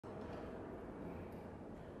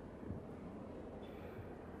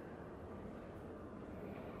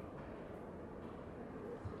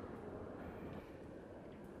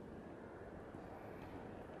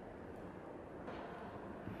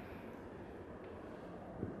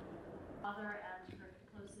author and her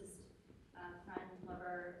closest friend,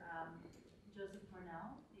 lover, Joseph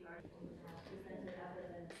Cornell, the artist, presented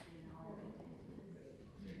evidence in all of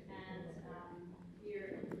it. And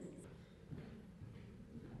here is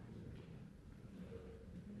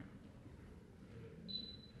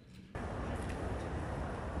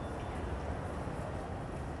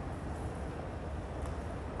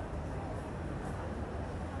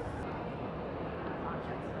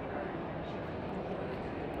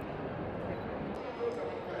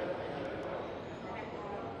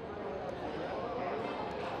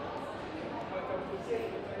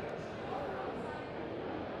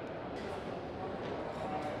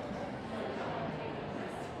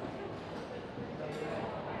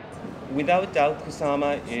Without doubt,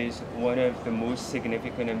 Kusama is one of the most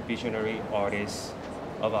significant and visionary artists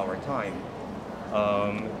of our time.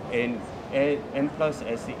 And plus,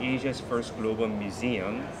 as the Asia's first global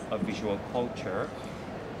museum of visual culture,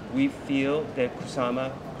 we feel that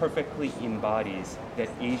Kusama perfectly embodies that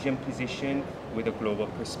Asian position with the global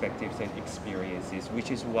perspectives and experiences,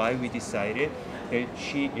 which is why we decided that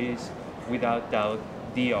she is, without doubt,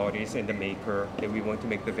 the artist and the maker that we want to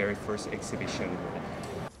make the very first exhibition with.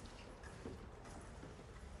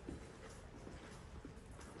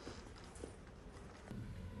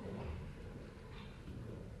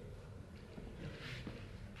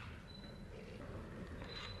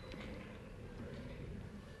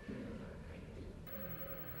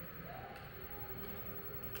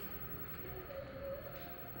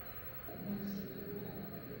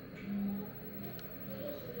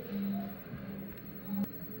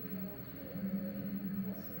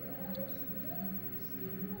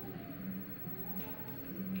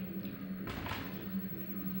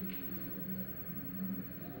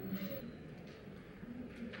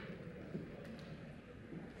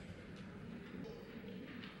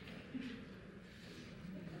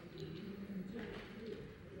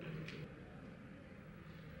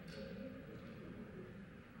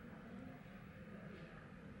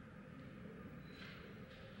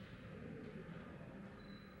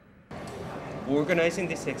 Organizing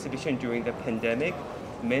this exhibition during the pandemic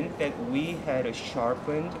meant that we had a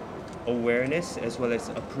sharpened awareness as well as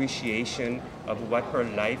appreciation of what her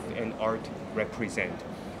life and art represent,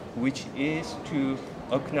 which is to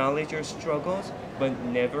acknowledge her struggles but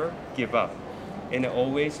never give up, and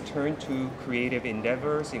always turn to creative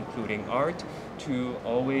endeavors, including art, to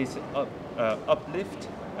always uplift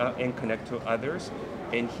and connect to others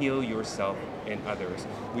and heal yourself and others,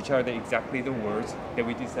 which are exactly the words that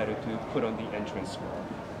we decided to put on the entrance wall.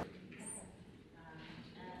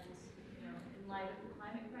 and in light of the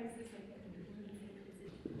climate crisis, I think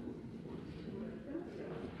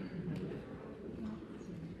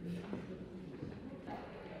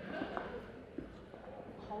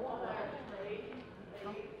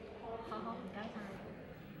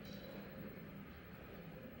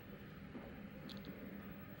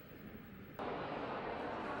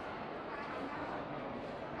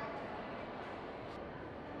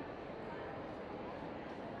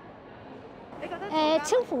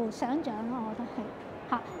超乎想像咯，我覺得係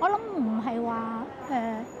嚇。我諗唔係話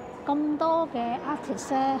咁多嘅 artist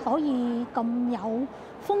咧可以咁有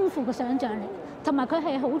豐富嘅想像力，同埋佢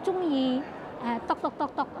係好中意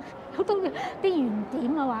好多啲圓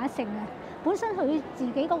點啊或者成啊。本身佢自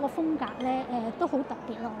己嗰個風格咧都好特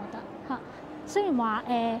別咯，我覺得嚇。雖然話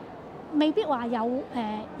未必話有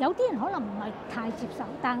啲人可能唔係太接受，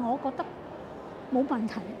但係我覺得冇問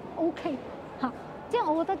題 ，OK 嚇。即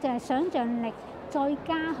係我覺得就係想像力。再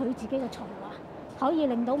加佢自己嘅才華，可以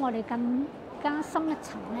令到我哋更加深一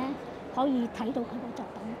層咧，可以睇到佢嘅作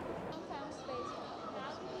品。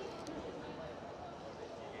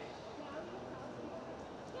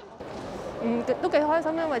都幾開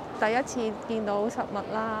心，因為第一次見到實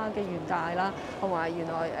物啦嘅元大啦，同埋原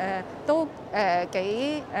來都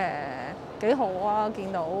幾好啊！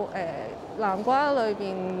見到南瓜裏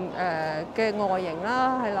邊嘅外形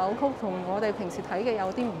啦，係扭曲，同我哋平時睇嘅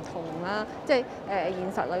有啲唔同啦，即係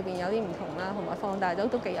現實裏邊有啲唔同啦，同埋放大咗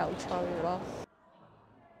都幾有趣咯。